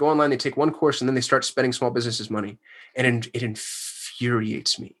managers go online, they take one course and then they start spending small businesses money. And it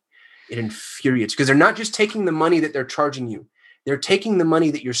infuriates me. It infuriates because they're not just taking the money that they're charging you. They're taking the money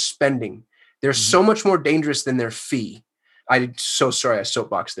that you're spending. They're so much more dangerous than their fee. I'm so sorry I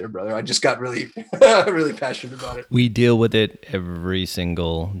soapboxed there, brother. I just got really, really passionate about it. We deal with it every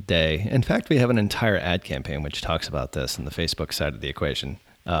single day. In fact, we have an entire ad campaign which talks about this in the Facebook side of the equation.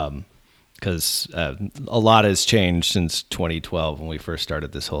 Because a lot has changed since 2012 when we first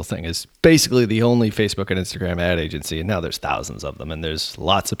started this whole thing. It's basically the only Facebook and Instagram ad agency, and now there's thousands of them, and there's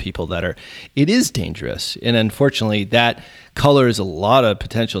lots of people it is dangerous. And unfortunately, that colors a lot of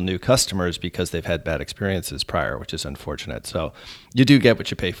potential new customers because they've had bad experiences prior, which is unfortunate. So you do get what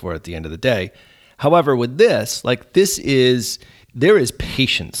you pay for at the end of the day. However, with this, there is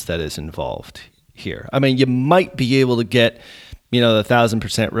patience that is involved here. I mean, you might be able to get the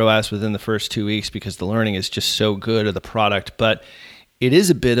 1,000% ROAS within the first 2 weeks because the learning is just so good of the product, but it is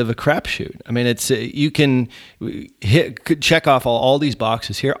a bit of a crapshoot. I mean, it's you can check off all these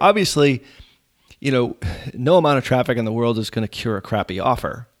boxes here. Obviously, no amount of traffic in the world is going to cure a crappy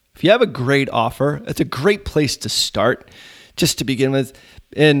offer. If you have a great offer, it's a great place to start just to begin with.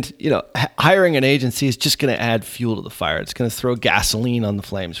 And, hiring an agency is just going to add fuel to the fire. It's going to throw gasoline on the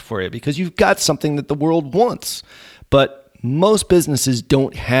flames for you because you've got something that the world wants. But most businesses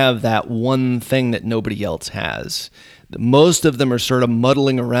don't have that one thing that nobody else has. Most of them are sort of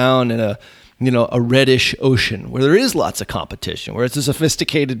muddling around in a reddish ocean where there is lots of competition, where it's a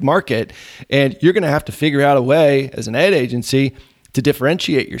sophisticated market, and you're going to have to figure out a way as an ad agency to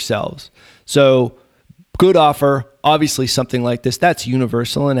differentiate yourselves. So good offer, obviously something like this, that's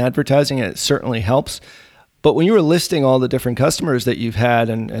universal in advertising, and it certainly helps. But when you were listing all the different customers that you've had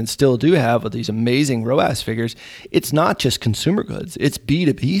and still do have with these amazing ROAS figures, it's not just consumer goods. It's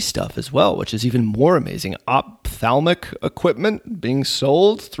B2B stuff as well, which is even more amazing. Ophthalmic equipment being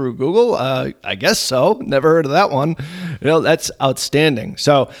sold through Google? I guess so. Never heard of that one. That's outstanding.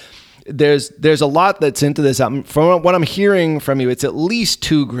 So there's a lot that's into this. From what I'm hearing from you, it's at least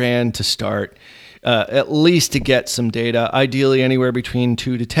 $2,000 to start. at least to get some data, ideally anywhere between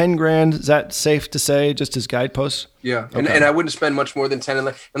 2 to 10 grand. Is that safe to say, just as guideposts? Yeah. Okay. And I wouldn't spend much more than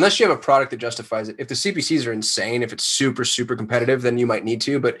 10 unless you have a product that justifies it. If the CPCs are insane, if it's super, super competitive, then you might need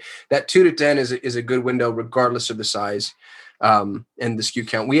to, but that 2 to 10 is a good window regardless of the size and the SKU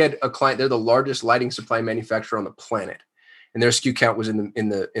count. We had a client, they're the largest lighting supply manufacturer on the planet, and their SKU count was in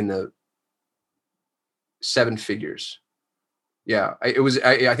the 7 figures. Yeah, I think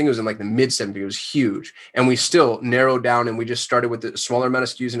it was in like the mid 7 figures. It was huge. And we still narrowed down, and we just started with a smaller amount of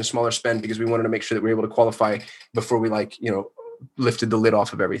SKUs and a smaller spend because we wanted to make sure that we were able to qualify before we lifted the lid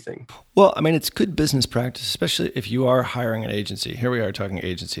off of everything. Well, I mean, it's good business practice, especially if you are hiring an agency. Here we are talking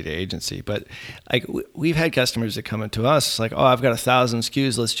agency to agency, but like we've had customers that come into us like, oh, I've got 1,000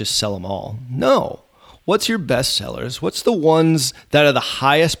 SKUs. Let's just sell them all. No. What's your best sellers? What's the ones that are the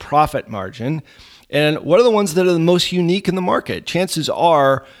highest profit margin? And what are the ones that are the most unique in the market? Chances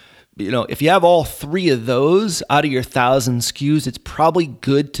are, if you have all 3 of those out of your 1,000 SKUs, it's probably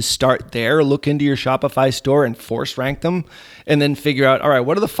good to start there, look into your Shopify store and force rank them, and then figure out, all right,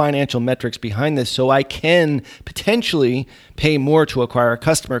 what are the financial metrics behind this so I can potentially pay more to acquire a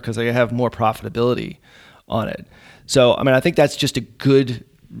customer because I have more profitability on it. So, I mean, I think that's just a good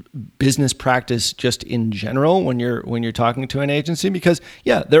business practice just in general when you're talking to an agency, because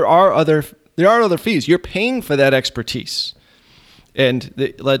yeah, there are other fees. You're paying for that expertise. And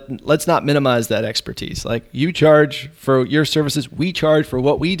let's not minimize that expertise. Like, you charge for your services, we charge for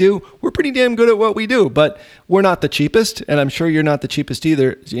what we do. We're pretty damn good at what we do, but we're not the cheapest. And I'm sure you're not the cheapest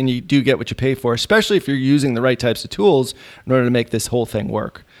either. And you do get what you pay for, especially if you're using the right types of tools in order to make this whole thing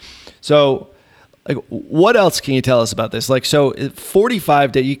work. So, like, what else can you tell us about this? Like, so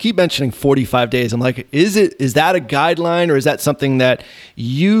 45 days, you keep mentioning 45 days. I'm like, is that a guideline, or is that something that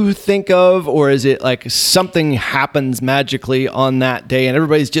you think of, or is it like something happens magically on that day and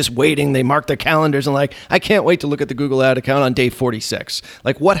everybody's just waiting? They mark their calendars and like, I can't wait to look at the Google ad account on day 46.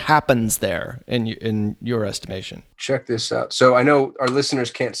 Like, what happens there in your estimation? Check this out. So I know our listeners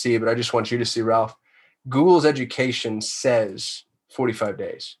can't see, but I just want you to see, Ralph. Google's education says 45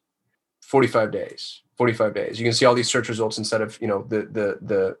 days. 45 days. You can see all these search results instead of,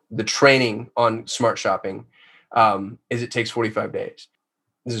 the training on smart shopping is it takes 45 days.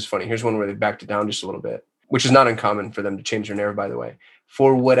 This is funny. Here's one where they backed it down just a little bit, which is not uncommon for them to change their narrative, by the way.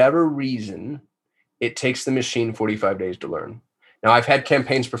 For whatever reason, it takes the machine 45 days to learn. Now, I've had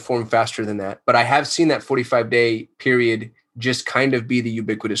campaigns perform faster than that, but I have seen that 45-day period just kind of be the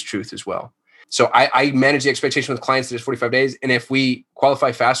ubiquitous truth as well. So I manage the expectation with clients that it's 45 days. And if we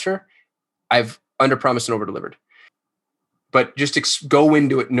qualify faster, I've under-promised and over-delivered. But just go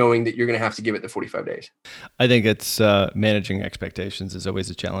into it knowing that you're going to have to give it the 45 days. I think it's managing expectations is always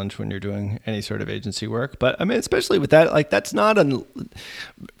a challenge when you're doing any sort of agency work. But I mean, especially with that, like, that's not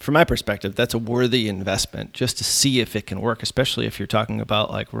from my perspective, that's a worthy investment just to see if it can work, especially if you're talking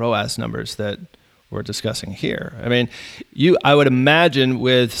about like ROAS numbers that we're discussing here. I mean, I would imagine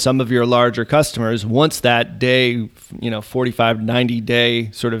with some of your larger customers, once that day, 45, 90 day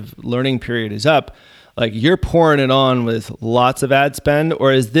sort of learning period is up, like, you're pouring it on with lots of ad spend,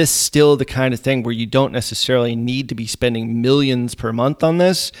 or is this still the kind of thing where you don't necessarily need to be spending millions per month on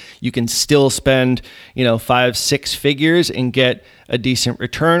this? You can still spend, 5-6 figures and get a decent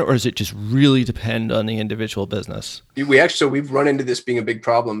return, or does it just really depend on the individual business? We've run into this being a big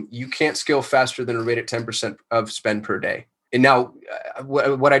problem. You can't scale faster than a rate at 10% of spend per day. And now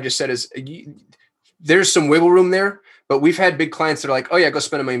what I just said is there's some wiggle room there, but we've had big clients that are like, oh yeah, go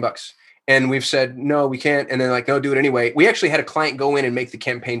spend $1 million. And we've said, no, we can't. And then like, no, do it anyway. We actually had a client go in and make the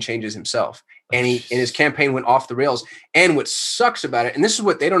campaign changes himself. And his campaign went off the rails. And what sucks about it, and this is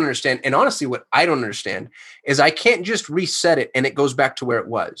what they don't understand, and honestly, what I don't understand, is I can't just reset it and it goes back to where it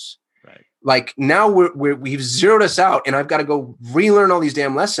was. Right. Like, now we've zeroed us out, and I've got to go relearn all these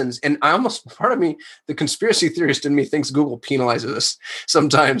damn lessons. And part of me, the conspiracy theorist in me, thinks Google penalizes us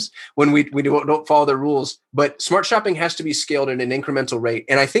sometimes when we don't follow their rules. But smart shopping has to be scaled at an incremental rate.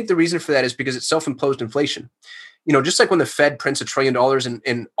 And I think the reason for that is because it's self-imposed inflation. Just like when the Fed prints $1 trillion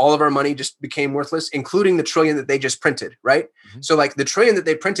and all of our money just became worthless, including the trillion that they just printed, right? Mm-hmm. So like the trillion that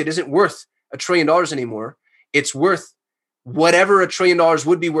they printed isn't worth $1 trillion anymore. It's worth whatever $1 trillion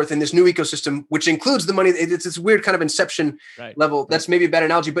would be worth in this new ecosystem, which includes the money. It's this weird kind of inception level. That's maybe a bad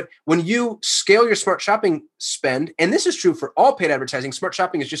analogy, but when you scale your smart shopping spend, and this is true for all paid advertising, smart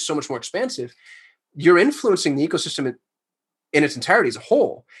shopping is just so much more expansive. You're influencing the ecosystem in its entirety as a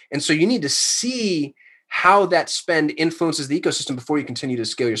whole. And so you need to see how that spend influences the ecosystem before you continue to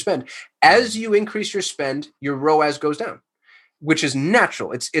scale your spend. As you increase your spend, your ROAS goes down, which is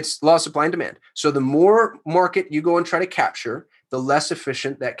natural. It's law of supply and demand. So the more market you go and try to capture, the less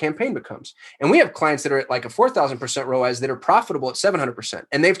efficient that campaign becomes. And we have clients that are at like a 4,000% ROAS that are profitable at 700%.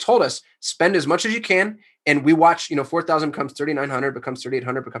 And they've told us, spend as much as you can. And we watch, 4,000 becomes 3,900, becomes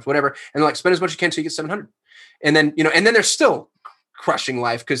 3,800, becomes whatever. And they're like, spend as much as you can so you get 700. And then, and then they're still crushing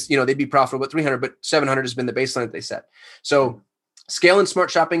life because, they'd be profitable at 300, but 700 has been the baseline that they set. So scale in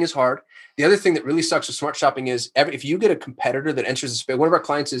smart shopping is hard. The other thing that really sucks with smart shopping is if you get a competitor that enters the space, one of our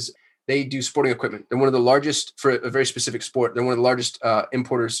clients they do sporting equipment. They're one of the largest for a very specific sport. They're one of the largest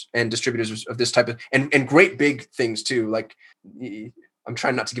importers and distributors of this type of, and great big things too. Like I'm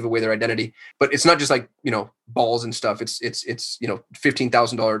trying not to give away their identity, but it's not just like, balls and stuff. It's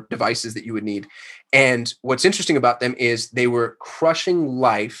 $15,000 devices that you would need. And what's interesting about them is they were crushing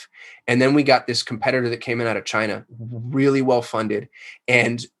life. And then we got this competitor that came in out of China, really well funded,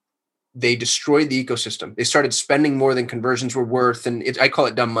 and they destroyed the ecosystem. They started spending more than conversions were worth. And I call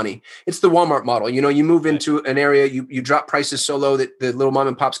it dumb money. It's the Walmart model. You move into an area, you drop prices so low that the little mom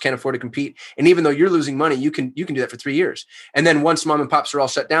and pops can't afford to compete. And even though you're losing money, you can do that for 3 years. And then once mom and pops are all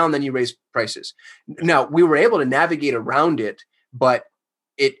shut down, then you raise prices. Now we were able to navigate around it, but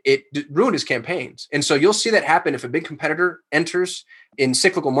it ruined his campaigns. And so you'll see that happen if a big competitor enters in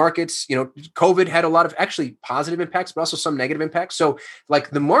cyclical markets. COVID had a lot of actually positive impacts, but also some negative impacts. So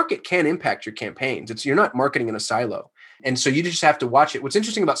like the market can impact your campaigns. You're not marketing in a silo. And so you just have to watch it. What's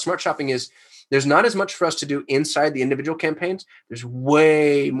interesting about smart shopping is there's not as much for us to do inside the individual campaigns. There's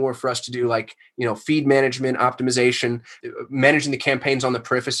way more for us to do, like, feed management, optimization, managing the campaigns on the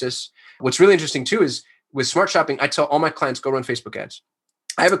peripherasis. What's really interesting too is with smart shopping, I tell all my clients, go run Facebook ads.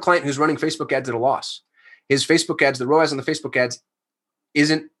 I have a client who's running Facebook ads at a loss. His Facebook ads, the ROAS on the Facebook ads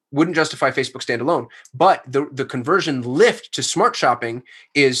wouldn't justify Facebook standalone, but the conversion lift to smart shopping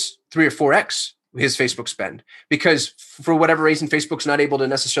is 3 or 4x his Facebook spend, because for whatever reason, Facebook's not able to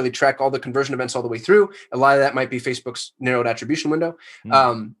necessarily track all the conversion events all the way through. A lot of that might be Facebook's narrowed attribution window.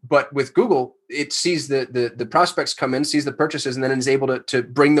 But with Google, it sees the prospects come in, sees the purchases, and then is able to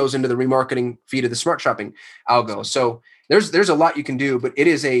bring those into the remarketing feed of the smart shopping algo. So there's a lot you can do, but it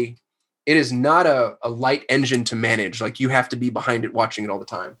is not a light engine to manage. Like you have to be behind it, watching it all the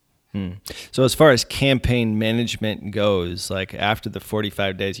time. So as far as campaign management goes, like after the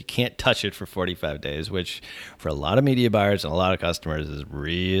 45 days, you can't touch it for 45 days, which for a lot of media buyers and a lot of customers is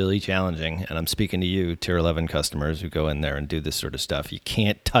really challenging. And I'm speaking to you, Tier 11 customers who go in there and do this sort of stuff. You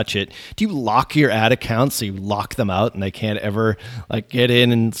can't touch it. Do you lock your ad accounts so you lock them out and they can't ever like get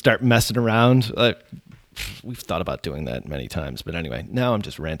in and start messing around? We've thought about doing that many times, but anyway, now I'm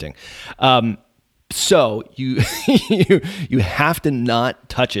just ranting. So you you have to not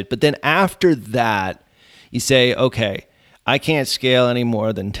touch it. But then after that, you say, okay, I can't scale any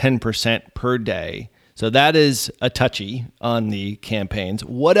more than 10% per day. So that is a touchy on the campaigns.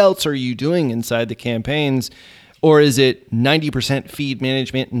 What else are you doing inside the campaigns? Or is it 90% feed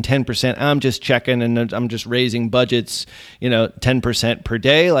management and 10% I'm just checking and I'm just raising budgets, 10% per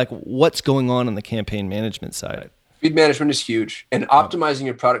day? Like what's going on the campaign management side? Feed management is huge, and optimizing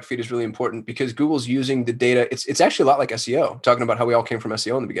your product feed is really important because Google's using the data. It's actually a lot like SEO, talking about how we all came from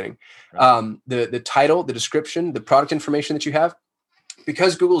SEO in the beginning. Right. The title, the description, the product information that you have,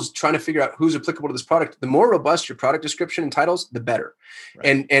 because Google's trying to figure out who's applicable to this product, the more robust your product description and titles, the better.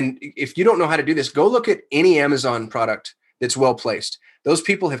 Right. And if you don't know how to do this, go look at any Amazon product that's well placed. Those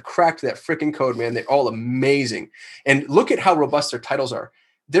people have cracked that freaking code, man. They're all amazing. And look at how robust their titles are.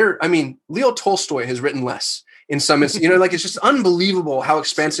 Leo Tolstoy has written less. In some, it's just unbelievable how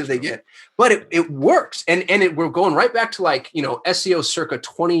expansive they get, but it works. And we're going right back to SEO circa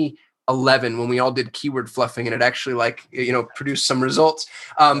 2011 when we all did keyword fluffing and it actually produced some results.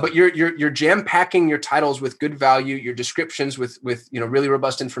 But you're jam packing your titles with good value, your descriptions with really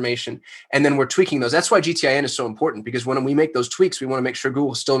robust information. And then we're tweaking those. That's why GTIN is so important, because when we make those tweaks, we want to make sure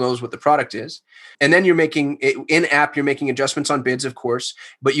Google still knows what the product is. And then you're making in app, you're making adjustments on bids, of course,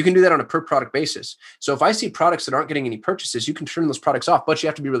 but you can do that on a per product basis. So if I see products that aren't getting any purchases, you can turn those products off, but you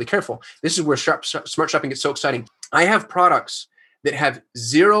have to be really careful. This is where smart shopping gets so exciting. I have products that have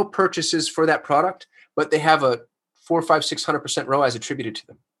 0 purchases for that product, but they have a 400, 500, 600% ROAS attributed to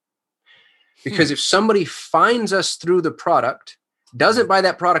them. Because if somebody finds us through the product, doesn't buy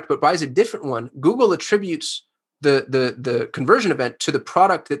that product, but buys a different one, Google attributes the conversion event to the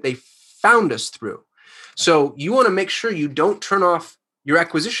product that they found us through. So you want to make sure you don't turn off your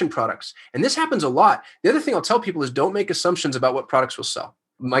acquisition products. And this happens a lot. The other thing I'll tell people is don't make assumptions about what products will sell.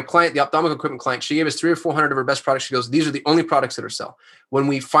 My client, the ophthalmic equipment client, she gave us 300 or 400 of her best products. She goes, these are the only products that are sell. When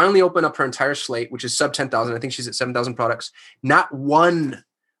we finally open up her entire slate, which is sub 10,000, I think she's at 7,000 products, not one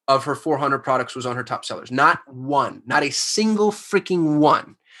of her 400 products was on her top sellers. Not one, not a single freaking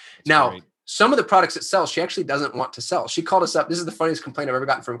one. That's now, great. some of the products it sells, she actually doesn't want to sell. She called us up. This is the funniest complaint I've ever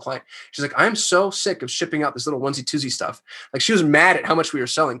gotten from a client. She's like, I'm so sick of shipping out this little onesie twosie stuff. Like, she was mad at how much we were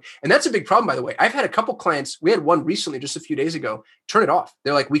selling. And that's a big problem, by the way. I've had a couple clients. We had one recently, just a few days ago, turn it off.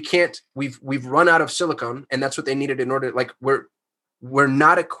 They're like, we can't, we've run out of silicone, and that's what they needed in order, like, we're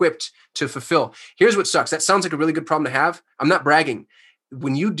not equipped to fulfill. Here's what sucks. That sounds like a really good problem to have. I'm not bragging.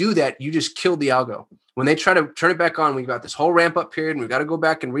 When you do that, you just killed the algo. When they try to turn it back on, we've got this whole ramp up period, and we've got to go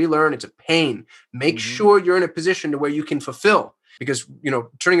back and relearn. It's a pain. Make sure you're in a position to where you can fulfill, because,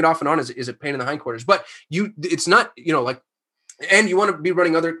 turning it off and on is a pain in the hindquarters. But it's not, and you want to be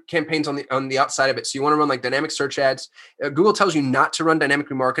running other campaigns on the outside of it. So you want to run like dynamic search ads. Google tells you not to run dynamic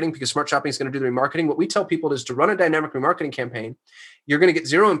remarketing because Smart Shopping is going to do the remarketing. What we tell people is to run a dynamic remarketing campaign. You're going to get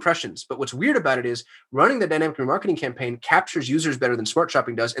 0 impressions. But what's weird about it is running the dynamic remarketing campaign captures users better than Smart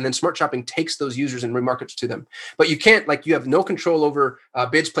Shopping does. And then Smart Shopping takes those users and remarkets to them. But you can't, you have no control over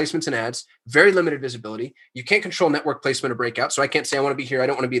bids, placements, and ads, very limited visibility. You can't control network placement or breakout. So I can't say I want to be here, I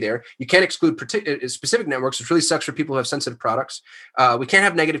don't want to be there. You can't exclude specific networks, which really sucks for people who have sensitive products. We can't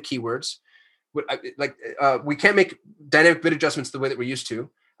have negative keywords. We can't make dynamic bid adjustments the way that we're used to.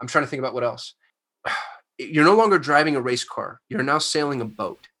 I'm trying to think about what else. You're no longer driving a race car. You're now sailing a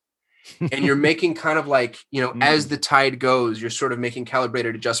boat. And you're making kind of as the tide goes, you're sort of making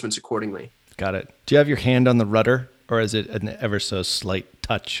calibrated adjustments accordingly. Got it. Do you have your hand on the rudder, or is it an ever so slight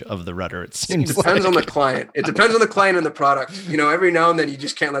touch of the rudder? It depends on the client. It depends on the client and the product. Every now and then you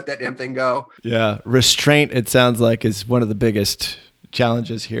just can't let that damn thing go. Yeah. Restraint, it sounds like, is one of the biggest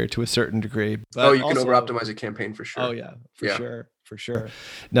challenges here to a certain degree. But you can over-optimize a campaign for sure. Oh, yeah. For sure.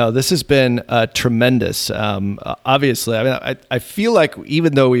 No, this has been tremendous. Obviously, I feel like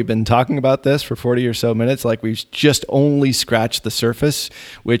even though we've been talking about this for 40 or so minutes, like we've just only scratched the surface,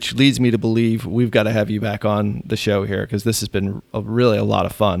 which leads me to believe we've got to have you back on the show here, because this has been really a lot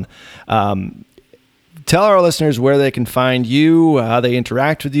of fun. Tell our listeners where they can find you, how they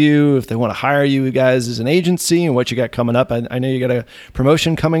interact with you, if they want to hire you guys as an agency, and what you got coming up. I know you got a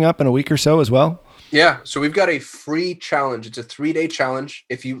promotion coming up in a week or so as well. Yeah. So we've got a free challenge. It's a 3-day challenge.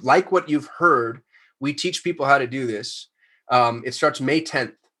 If you like what you've heard, we teach people how to do this. It starts May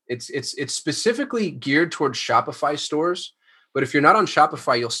 10th. It's specifically geared towards Shopify stores. But if you're not on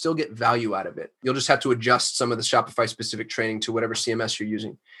Shopify, you'll still get value out of it. You'll just have to adjust some of the Shopify specific training to whatever CMS you're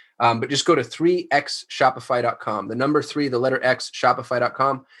using. But just go to 3xshopify.com. The number 3, the letter X,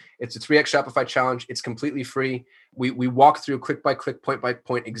 shopify.com. It's a 3x Shopify challenge. It's completely free. We walk through click by click, point by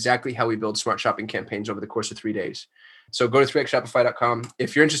point, exactly how we build smart shopping campaigns over the course of 3 days. So go to 3xshopify.com.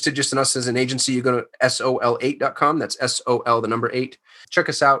 If you're interested just in us as an agency, you go to sol8.com. That's SOL, the number 8. Check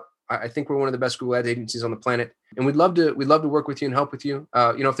us out. I think we're one of the best Google Ads agencies on the planet, and we'd love to work with you and help with you.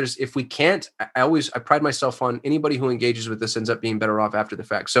 If we can't, I pride myself on anybody who engages with this ends up being better off after the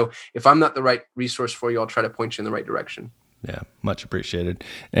fact. So if I'm not the right resource for you, I'll try to point you in the right direction. Yeah, much appreciated.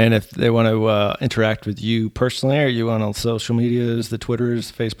 And if they want to interact with you personally, are you on all social medias, the Twitters,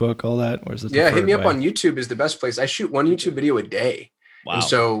 Facebook, all that? Where's the hit me up on YouTube is the best place. I shoot 1 YouTube video a day. Wow. And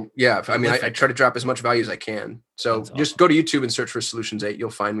so, I try to drop as much value as I can. So just go to YouTube and search for Solutions 8. You'll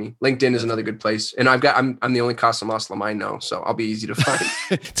find me. LinkedIn is another good place. And I'm the only Qasim Aslam I know, so I'll be easy to find.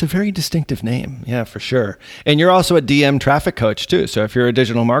 It's a very distinctive name. Yeah, for sure. And you're also a DM traffic coach too. So if you're a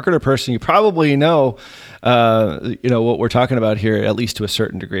digital marketer person, you probably know, what we're talking about here, at least to a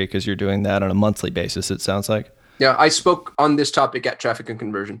certain degree, because you're doing that on a monthly basis, it sounds like. Yeah, I spoke on this topic at Traffic and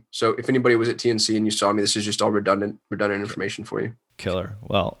Conversion. So if anybody was at TNC and you saw me, this is just all redundant information for you. Killer.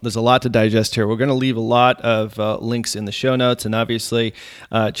 Well, there's a lot to digest here. We're going to leave a lot of links in the show notes, and obviously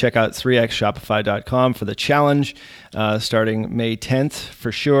check out 3xshopify.com for the challenge starting May 10th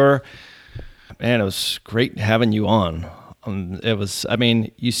for sure. Man, it was great having you on.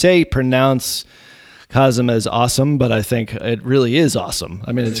 You say pronounce Qasim as awesome, but I think it really is awesome.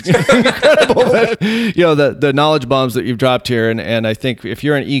 I mean, it's incredible that, the knowledge bombs that you've dropped here. And I think if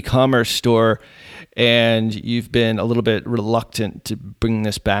you're an e-commerce store and you've been a little bit reluctant to bring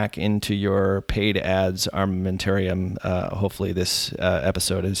this back into your paid ads armamentarium, hopefully this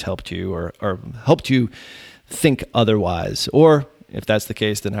episode has helped you or helped you think otherwise. Or if that's the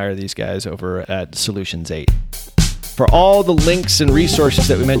case, then hire these guys over at Solutions 8. For all the links and resources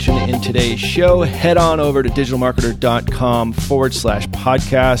that we mentioned in today's show, head on over to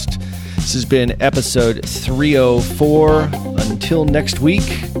digitalmarketer.com/podcast. This has been episode 304. Until next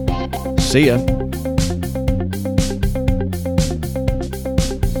week, see ya.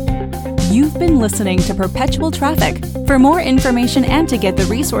 You've been listening to Perpetual Traffic. For more information and to get the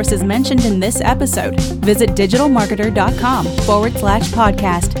resources mentioned in this episode, visit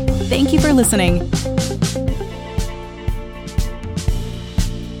digitalmarketer.com/podcast. Thank you for listening.